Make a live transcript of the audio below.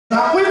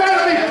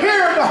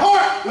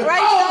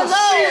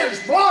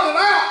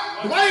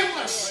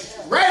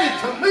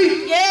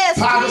weak. Yes,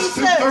 Titus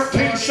Jesus.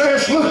 2:13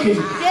 says, looking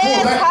for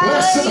that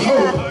blessed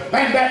hope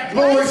and that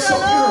glorious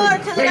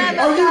appearing.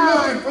 Are you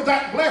looking for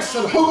that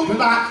blessed hope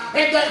tonight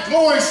and that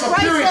glorious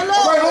appearing of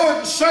our Lord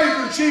and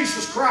Savior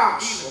Jesus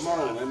Christ? Come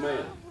on,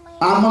 amen.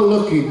 I'm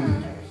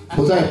looking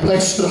for that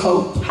blessed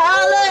hope.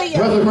 Hallelujah.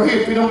 Brother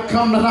Ray, if he don't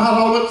come tonight,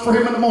 I'll look for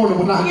him in the morning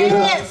when I get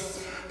up.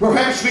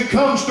 Perhaps if he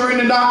comes during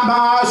the night,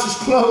 my eyes is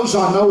closed,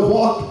 I know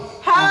what?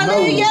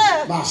 Hallelujah.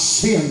 I know my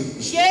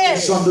sins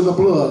is under the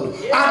blood.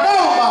 I know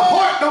my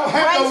heart don't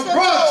have no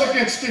grudge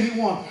against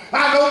anyone.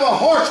 I know my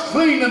heart's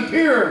clean and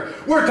pure.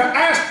 We're to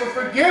ask for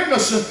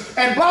forgiveness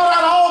and blot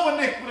out all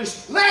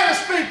iniquities. Let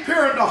us be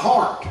pure in the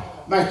heart.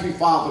 Matthew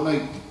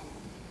 5:8.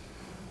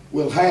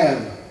 We'll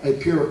have a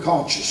pure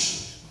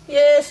conscience.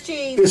 Yes,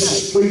 Jesus. This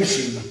is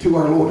pleasing to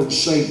our Lord and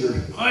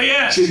Savior,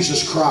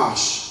 Jesus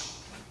Christ.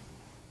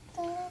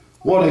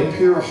 What a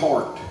pure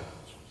heart.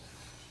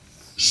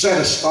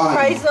 Satisfying.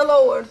 Praise the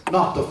Lord.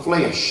 Not the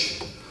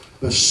flesh,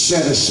 but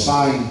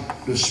satisfying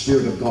the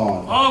Spirit of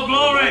God. Oh,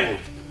 glory.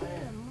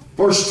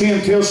 Verse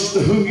 10 tells us, to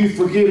whom you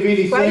forgive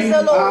anything,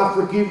 I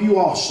forgive you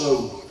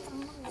also.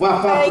 Well,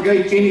 if I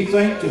forgave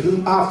anything, to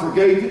whom I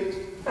forgave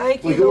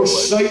it, for your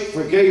sake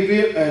forgave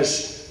it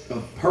as a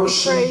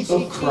person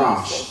of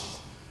Christ.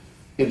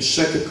 In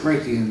 2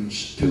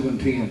 Corinthians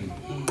 2:10.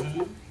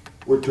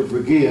 We're to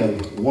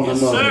forgive one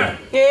another,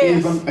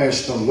 even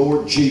as the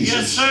Lord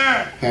Jesus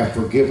have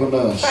forgiven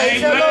us.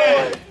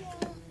 Amen.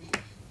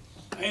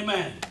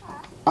 Amen.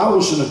 I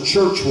was in a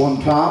church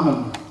one time,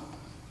 and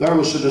there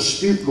was a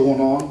dispute going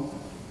on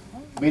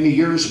many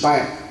years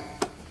back.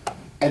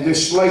 And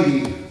this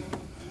lady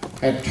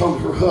had told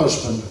her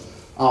husband,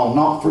 I'll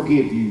not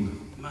forgive you.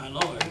 My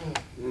Lord.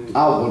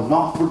 I will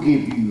not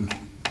forgive you.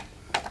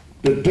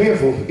 The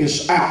devil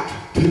is out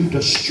to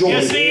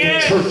destroy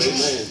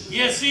churches.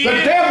 Yes, he the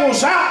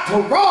devil's out to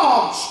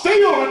rob,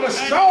 steal, and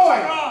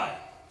destroy.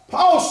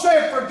 Paul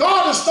said, for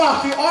God is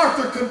not the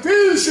author of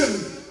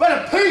confusion, but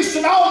of peace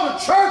in all the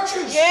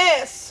churches.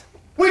 Yes.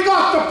 We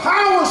got the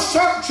power,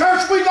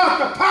 church. We got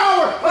the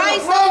power.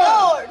 Praise the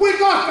Lord. We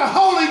got the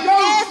Holy Ghost.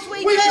 Yes,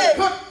 we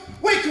do.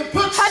 We can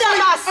put Satan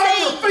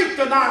under feet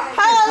tonight.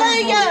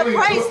 Hallelujah.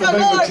 Praise the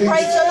Lord.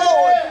 Praise the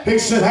Lord. He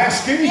said,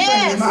 ask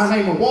anything in my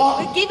name of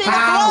what?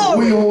 I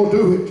will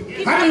do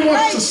it. How many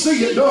wants to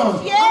see it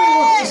done? Yes. How many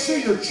wants to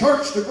see your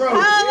church to grow?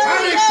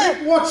 Hallelujah. How many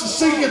people wants to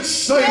see it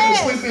saved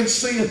as we've been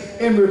seeing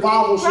in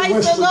revivals in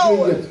West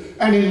Virginia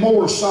and in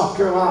Moore, South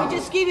Carolina? We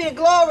just give you the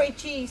glory,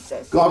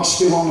 Jesus. God's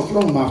still on the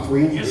throne, my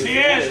friend. Yes, he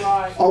is.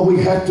 All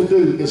we have to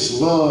do is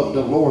love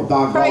the Lord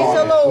thy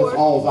God with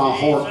all thy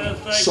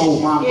heart, soul,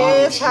 mind,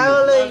 body, and spirit.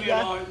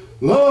 Hallelujah.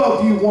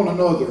 Love you one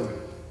another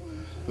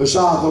as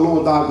I, the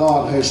Lord thy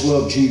God, has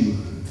loved you.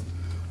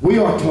 We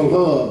are to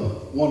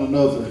love one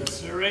another.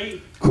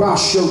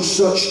 Christ showed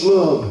such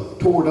love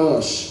toward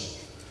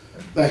us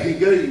that he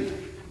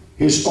gave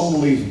his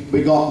only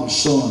begotten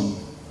Son.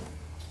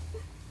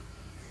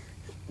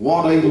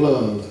 What a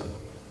love.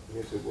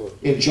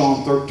 In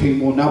John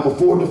 13:1. Now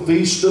before the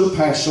feast of the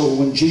Passover,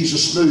 when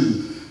Jesus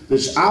knew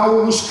this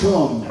hour was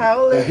come,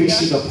 that he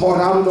should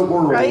depart out of the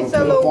world unto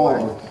the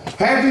Father.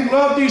 Having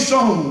loved his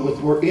own which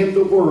were in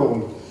the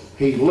world,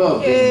 he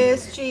loved them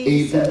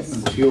even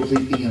until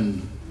the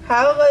end.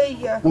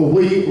 Hallelujah. Will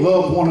we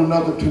love one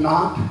another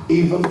tonight,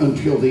 even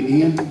until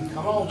the end?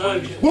 Come on,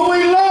 will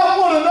we love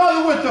one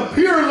another with the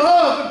pure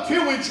love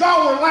until we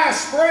draw our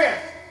last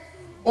breath?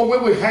 Or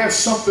will we have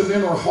something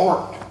in our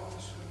heart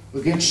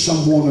against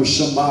someone or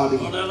somebody?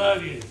 Lord, I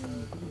love you.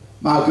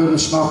 My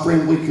goodness, my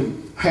friend, we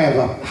can have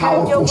a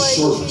powerful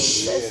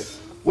service. Jesus.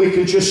 We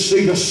can just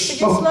see the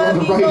smoke, Brother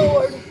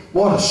Ray.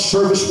 What a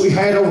service we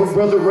had over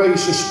Brother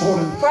Ray's this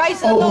morning.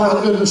 Oh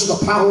my goodness,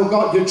 the power of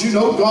God. Did you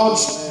know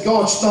God's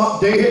not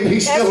dead?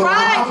 He's still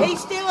alive. Right. He's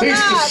still alive. He's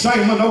the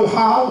same in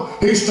Ohio.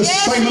 He's the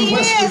same in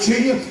West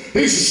Virginia.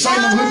 He's the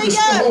same in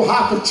Lucasville,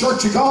 Ohio, the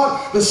Church of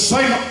God. The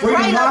same at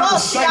Freedom Life. The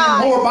same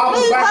in Moore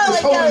Bible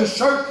Baptist Holiness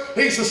Church.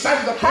 He's the same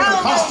in the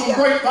Pentecostal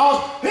Great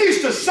Falls.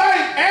 He's the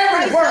same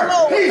everywhere.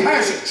 He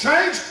hasn't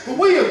changed, but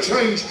we have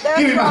changed.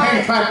 Give him a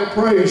hand clap of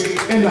praise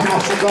in the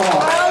house of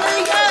God.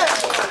 Hallelujah.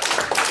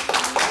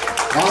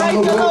 I'm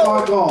the Lord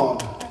my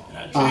God.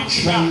 I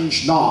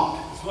change not.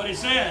 That's what he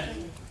said.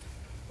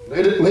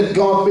 Let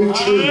God be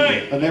true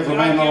and every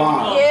man a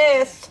liar.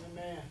 Yes.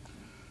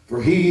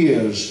 For he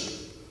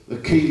is the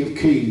King of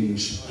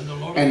kings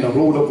and the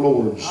Lord of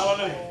lords.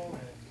 Hallelujah.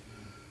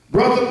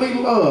 Brotherly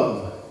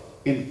love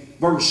in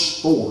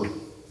verse 4.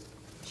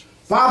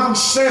 5 and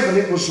 7,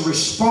 it was a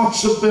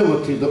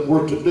responsibility that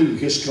we're to do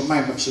his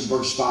commandments in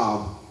verse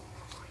 5.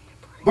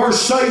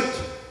 Verse 8,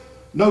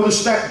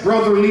 notice that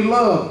brotherly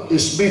love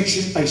is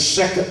mentioned a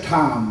second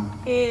time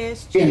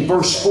in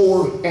verse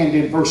 4 and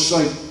in verse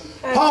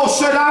 8. Paul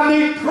said, I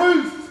need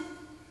proof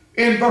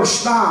in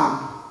verse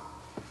 9.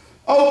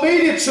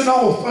 Obedience in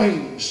all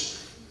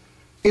things.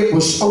 It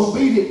was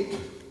obedient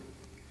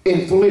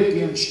in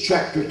Philippians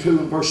chapter 2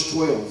 and verse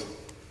 12.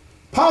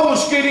 Paul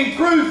was getting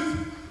proof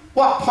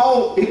what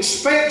Paul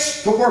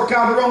expects to work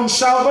out our own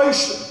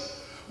salvation.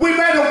 We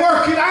better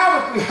work it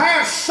out if we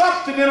have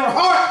something in our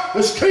heart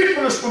that's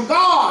keeping us from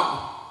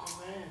God.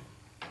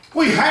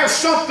 We have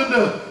something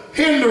to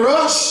hinder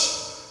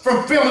us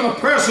from feeling the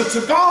presence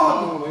of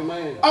God.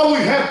 All we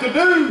have to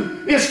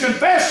do is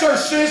confess our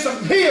sins,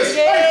 and He is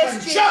faithful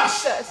and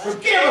just to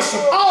forgive us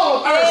of all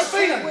of our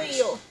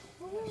sins.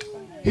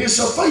 He's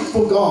a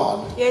faithful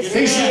God.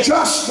 He's a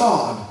just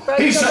God.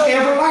 He's an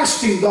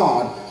everlasting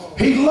God.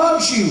 He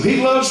loves you.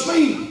 He loves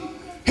me.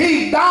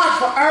 He died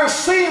for our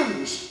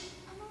sins.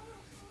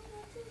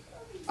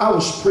 I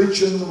was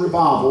preaching the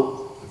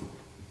revival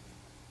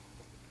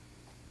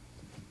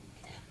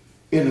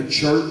in a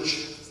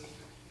church,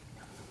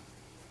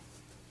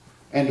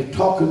 and the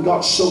talking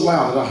got so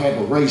loud that I had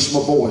to raise my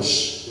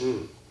voice.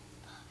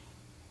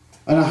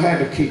 And I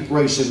had to keep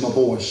raising my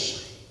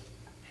voice.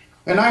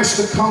 And I asked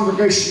the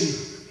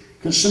congregation,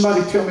 can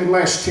somebody tell me the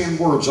last 10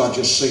 words I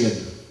just said?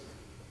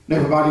 And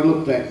everybody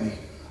looked at me.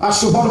 I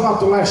said, what about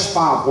the last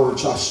 5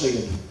 words I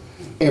said?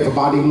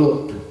 Everybody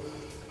looked.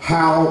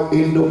 How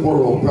in the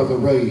world, Brother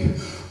Ray,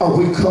 are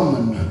we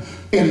coming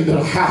into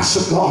the house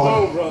of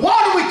God?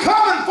 What are we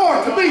coming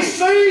for? To be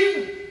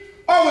seen?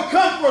 Or we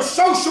come for a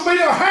social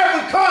media? Or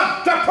have we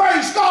come to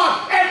praise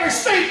God and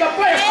receive the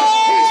blessings?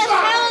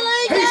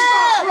 He's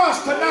not for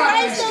us tonight.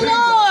 Praise the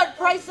Lord.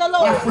 Praise the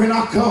Lord. My friend,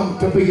 I come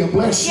to be a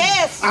blessing.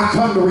 Yes. I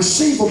come to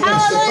receive a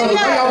blessing. Brother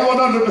Ray, I want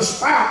under the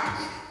spout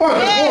where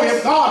the glory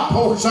of God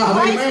pours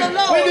out. Praise Amen. the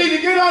Lord. We need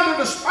to get under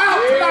the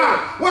spout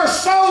tonight where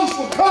souls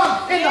will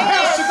come in the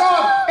house of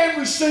God and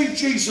receive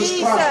Jesus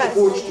Christ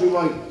before it's too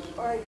late.